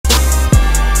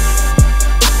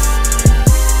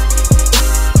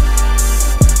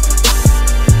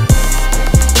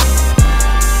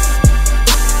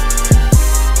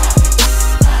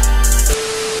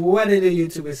What it is,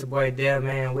 YouTube? It's your boy Dev,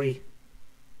 man. We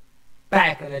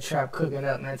back in the trap cooking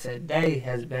up, man. Today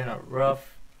has been a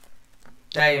rough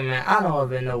day, man. I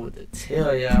don't even know what to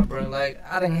tell y'all, bro. Like,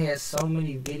 I done had so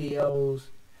many videos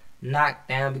knocked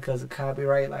down because of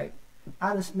copyright. Like,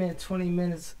 I done spent 20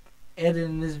 minutes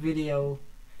editing this video.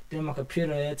 Then my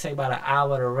computer, it'll take about an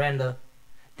hour to render.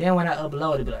 Then when I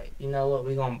upload it, be like, you know what?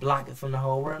 We're gonna block it from the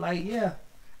whole world. Like, yeah,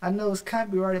 I know it's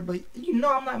copyrighted, but you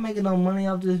know I'm not making no money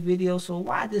off this video, so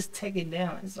why just take it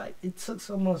down? It's like, it took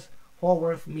so much hard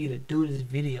work for me to do this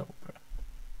video, bro.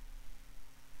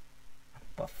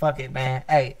 But fuck it, man.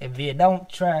 Hey, if you don't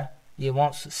try, you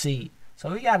won't succeed.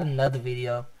 So we got another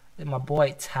video with my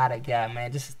boy TyTheGuy,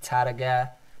 man. This is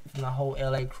TyTheGuy from the whole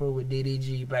LA crew with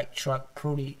DDG, Black Truck,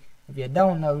 Prudy. If you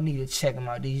don't know, you need to check them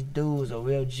out. These dudes are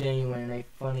real genuine and they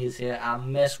funny as hell. I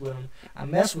mess with them. I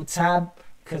mess with Ty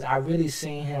because I really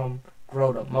seen him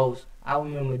grow the most. I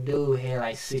remember dude had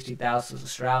like 60,000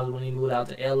 subscribers when he moved out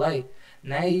to LA.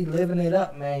 Now he living it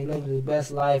up, man. He living his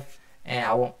best life, and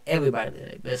I want everybody to live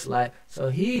their best life. So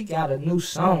he got a new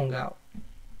song out.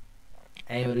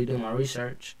 I ain't really doing my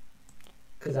research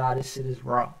because all this shit is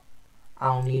raw. I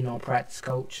don't need no practice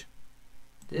coach.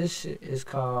 This shit is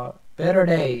called Better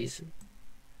Days.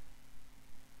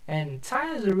 And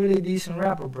Ty is a really decent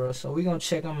rapper, bro. So we gonna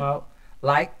check him out.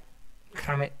 Like,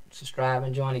 comment, subscribe,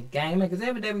 and join the gang, man. Because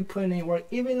every day we putting in work.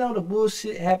 Even though the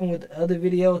bullshit happened with the other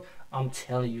videos, I'm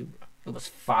telling you, bro, it was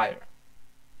fire.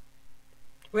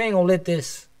 We ain't gonna let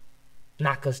this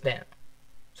knock us down.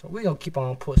 So we gonna keep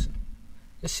on pushing.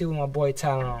 Let's see what my boy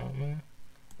Tyler on, man.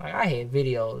 Like, I had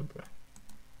videos, bro.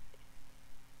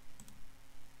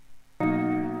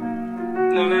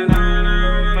 No, no, no,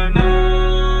 no, no, no.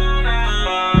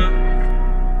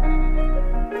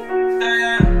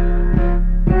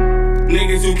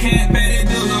 Niggas who can't pay their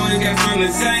bills always got something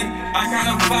to say. I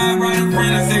kinda vibe right in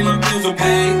front and say my bills are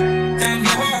paid. Time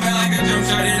get hard, but like a jump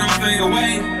shot, it don't fade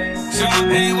away. So I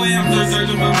pay way, I'm still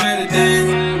searching for better days.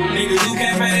 Niggas who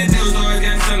can't pay their bills always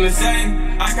got something to say.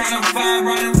 I kinda vibe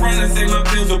right in front and say my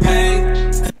bills are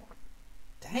paid.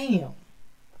 Damn.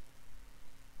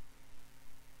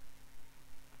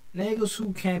 Niggas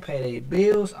who can't pay their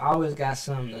bills always got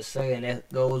something to say, and that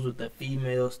goes with the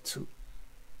females too.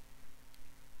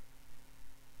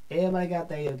 Everybody got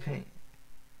their opinion.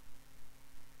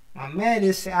 My man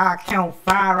just said, I'll count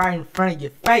 5 right in front of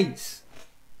your face.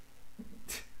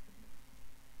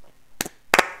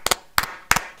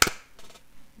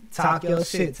 Talk your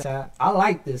shit, Ty. I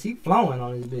like this. He flowing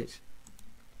on this bitch.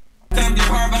 Time get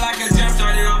hard, but like a jump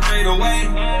shot, it don't fade away.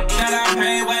 Shout out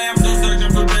pain way, I'm still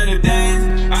searching for better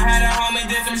days. I had a homie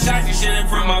did some shotty shit in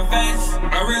front of my face.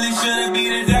 I really should've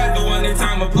beat his ass, the one that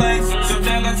time or place.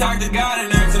 Sometimes I talk to God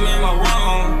and ask him, am I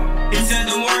wrong? He said,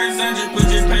 don't worry, son, just put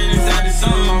your pain inside the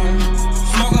song.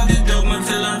 Smoke up this dope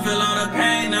until I feel all the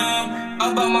pain numb.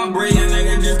 Up on my brain,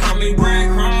 nigga, just call me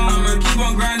breadcrumb. I'ma keep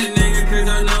on grinding, nigga,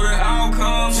 cause I know the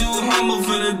outcome. Too humble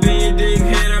for the big dick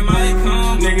head, I might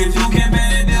come. Niggas who can't pay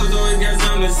their bills always got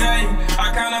something to say.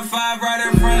 I kinda vibe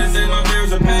right in front and say my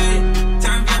bills are paid.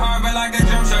 Time get hard, but like a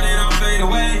jump shot, it don't fade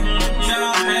away. Shut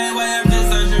up, pain way, I'm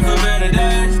just searching for better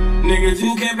days. Niggas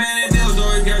who can't pay their bills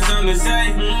always got something to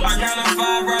say. I kinda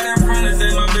vibe right in front and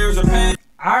say my bills are paid.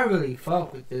 I really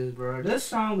fuck with this, bro. This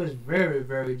song is very,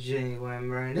 very genuine,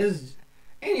 man. This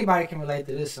anybody can relate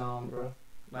to this song, bro.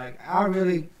 Like, I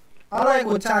like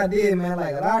what Ty did, man.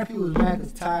 Like, a lot of people was mad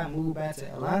because Ty moved back to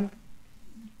Atlanta.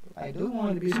 Like, dude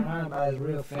wanted to be surrounded by his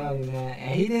real family, man.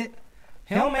 And he did.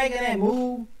 Him making that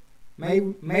move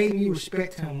made me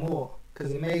respect him more.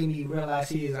 Because it made me realize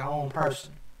he is his own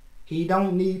person. He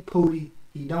don't need Pootie.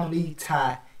 He don't need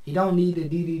Ty. He don't need the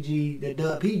DDG, the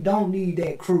Dub. He don't need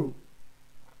that crew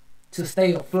to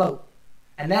stay afloat.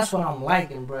 And that's what I'm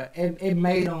liking, bro. It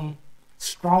made him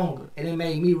stronger. And it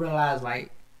made me realize,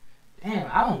 like, damn,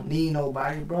 I don't need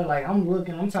nobody, bro. Like, I'm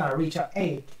trying to reach out.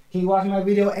 Hey, can you watch my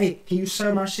video? Hey, can you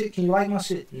share my shit? Can you like my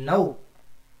shit? No.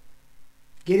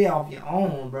 Get it off your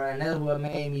own, bro. And that's what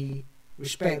made me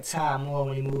respect Ty more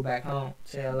when he moved back home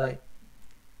to LA.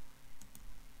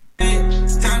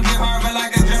 Time get hard, but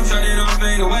like a jump shot, it don't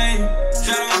fade away.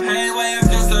 Shut up, hey, way, I'm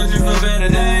just searching for better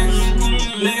days.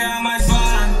 Nigga, I might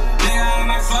slide. Nigga, I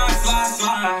might slide.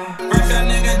 Fresh that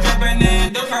nigga dripping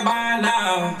in, don't try buying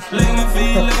now. Look at my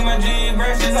feet, look at my jeans,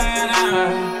 brushes high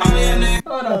now. I'm your nigga.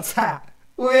 Hold up, Ty.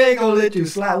 We ain't gonna let you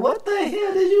slide. What the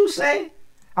hell did you say?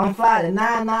 I'm flying to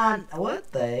 99.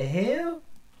 What the hell?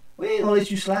 We ain't gonna let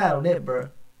you slide on that, bro.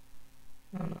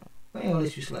 No. We ain't gonna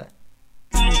let you slide.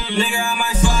 Nigga, I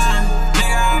might slide.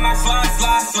 Nigga, I might slide.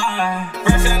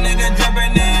 Fresh that nigga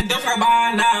dripping in, don't try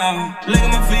buying now. Look at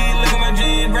my feet, look at my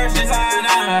jeans, brushes high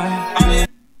now.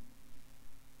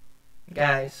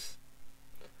 Guys,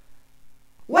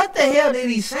 what the hell did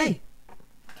he say?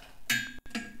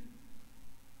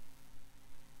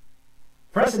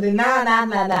 First of the nah.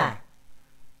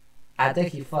 I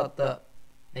think he fucked up.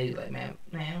 And he's like, man,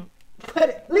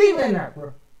 leave it in there,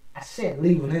 bro. I said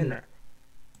leave it in there.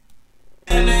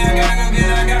 And then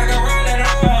I gotta go run it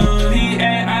on.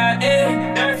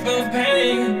 P-A-I-N, that spells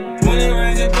pain. When it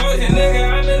rains, it pours,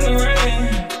 nigga, I'm in the rain.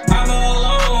 I'm all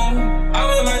alone, I'm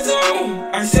in my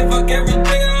zone. I said fuck everything,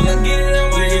 I'ma get it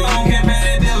on my own. Can't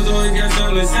pay the bills, always got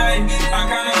something to say. I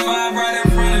count to 5 right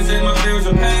in front and say my bills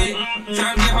are paid.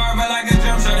 Time get hard, but like a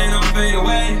jump shot, they don't fade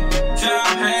away. Shut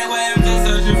up, hey, wait, I'm just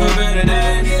searching for better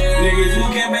days. Niggas who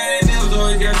can't pay the bills,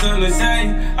 always got something to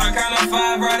say. I count to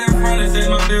 5 right in front and say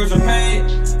my bills are paid.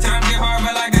 Time get hard,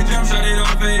 but like a jump shot, they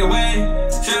don't fade away.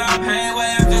 Shut up, hey,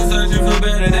 wait, I'm just searching for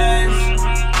better days.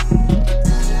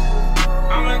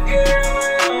 I'ma get it on my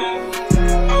own.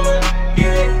 I'ma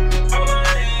get it on my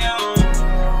own.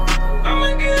 I'ma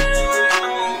get it on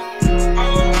my own.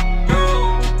 I'ma go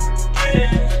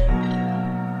get it.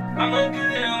 I'ma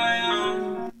get it on my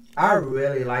own. I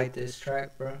really like this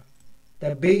track, bro.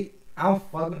 The beat,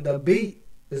 the beat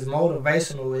is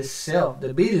motivational itself.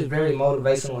 The beat is very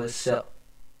motivational itself.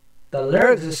 The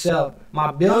lyrics itself,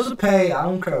 my bills are paid, I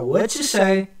don't care what you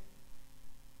say.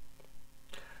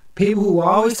 People who are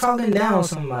always talking down on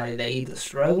somebody, they either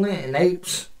struggling and they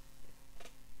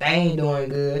ain't doing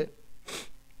good.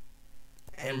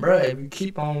 And bro, if you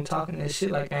keep on talking this shit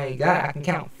like I ain't got it, I can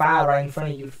count 5 right in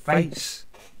front of your face.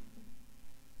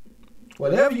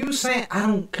 Whatever you saying, I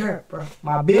don't care, bro.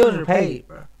 My bills are paid,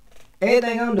 bro.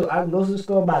 Everything I'm doing, I can go to the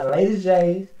store, buy the latest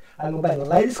J's, I can go buy the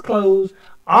latest clothes,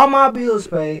 all my bills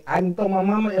paid. I can throw my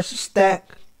mama an extra stack.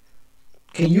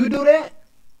 Can you do that?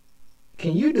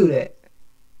 Can you do that?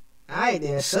 Alright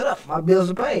then, shut up. My bills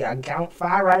are paid. I can count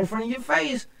 5 right in front of your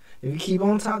face if you keep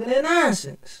on talking that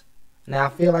nonsense. Now I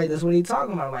feel like that's what he's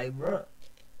talking about. Like, bro,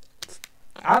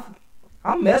 I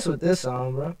mess with this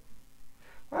song, bro.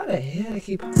 Why the hell they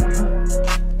keep on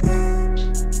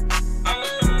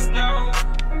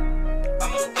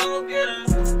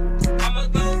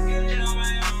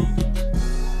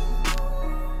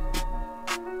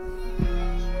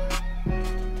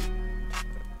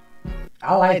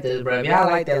I like this, bro. If y'all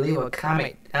like that, leave a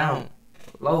comment down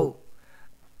below.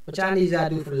 What y'all need y'all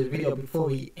do for this video before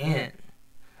we end?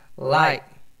 Like,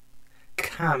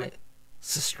 comment,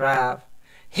 subscribe,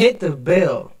 hit the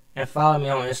bell, and follow me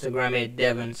on Instagram at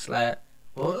Devin Slap.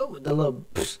 Well, the little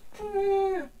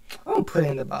I'm gonna put it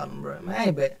in the bottom, bro.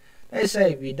 Man, but they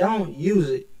say if you don't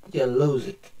use it, you lose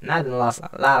it. And I done lost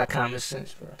a lot of common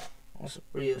sense, bro. On some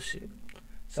real shit.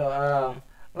 So,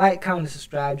 like, comment,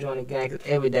 subscribe, join the gang, because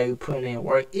every day we putting in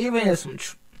work. Even if some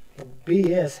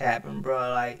BS happen, bro.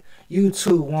 Like,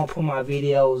 YouTube won't put my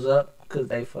videos up because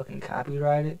they fucking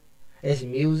copyrighted. It's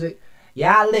music.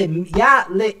 Y'all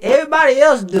let everybody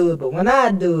else do it, but when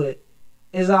I do it,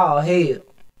 it's all hell.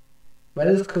 But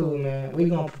it's cool, man. We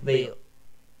gonna prevail.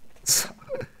 So,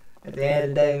 at the end of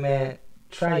the day, man,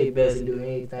 try your best to do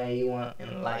anything you want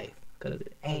in life, because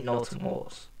it ain't no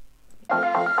tomorrows.